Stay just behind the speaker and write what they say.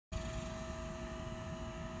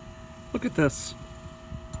Look at this.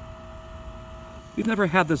 We've never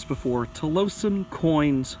had this before. Tolosan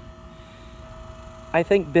coins. I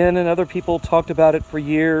think Ben and other people talked about it for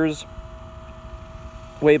years,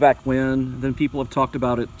 way back when. Then people have talked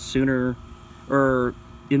about it sooner, or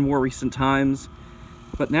in more recent times.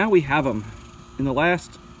 But now we have them. In the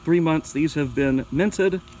last 3 months, these have been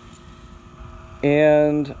minted.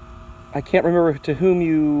 And I can't remember to whom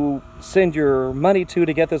you send your money to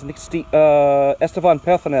get this. Esteban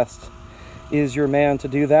Perthanest is your man to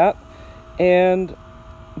do that. And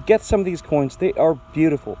get some of these coins. They are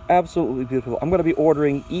beautiful, absolutely beautiful. I'm going to be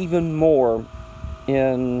ordering even more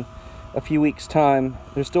in a few weeks' time.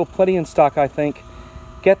 There's still plenty in stock, I think.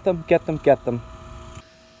 Get them, get them, get them.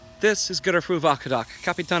 This is Fiova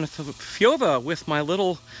Capitan Fiova with my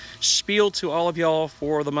little spiel to all of y'all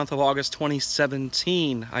for the month of August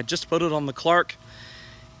 2017. I just voted on the clerk,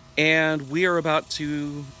 and we are about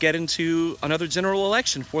to get into another general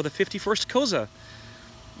election for the 51st Koza.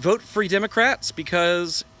 Vote Free Democrats,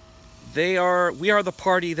 because we are the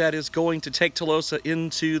party that is going to take Tolosa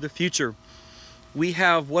into the future. We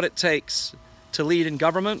have what it takes to lead in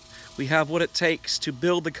government. We have what it takes to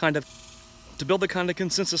build the kind of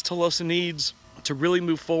consensus Tolosa needs to really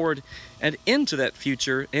move forward and into that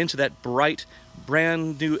future, into that bright,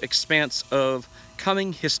 brand new expanse of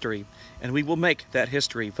coming history. And we will make that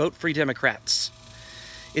history. Vote Free Democrats.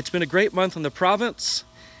 It's been a great month in the province,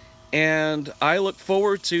 and I look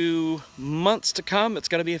forward to months to come. It's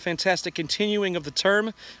going to be a fantastic continuing of the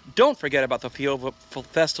term. Don't forget about the Fiova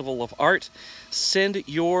Festival of Art. Send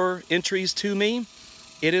your entries to me.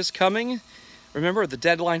 It is coming. Remember, the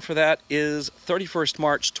deadline for that is 31st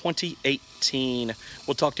March 2018.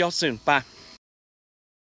 We'll talk to y'all soon. Bye.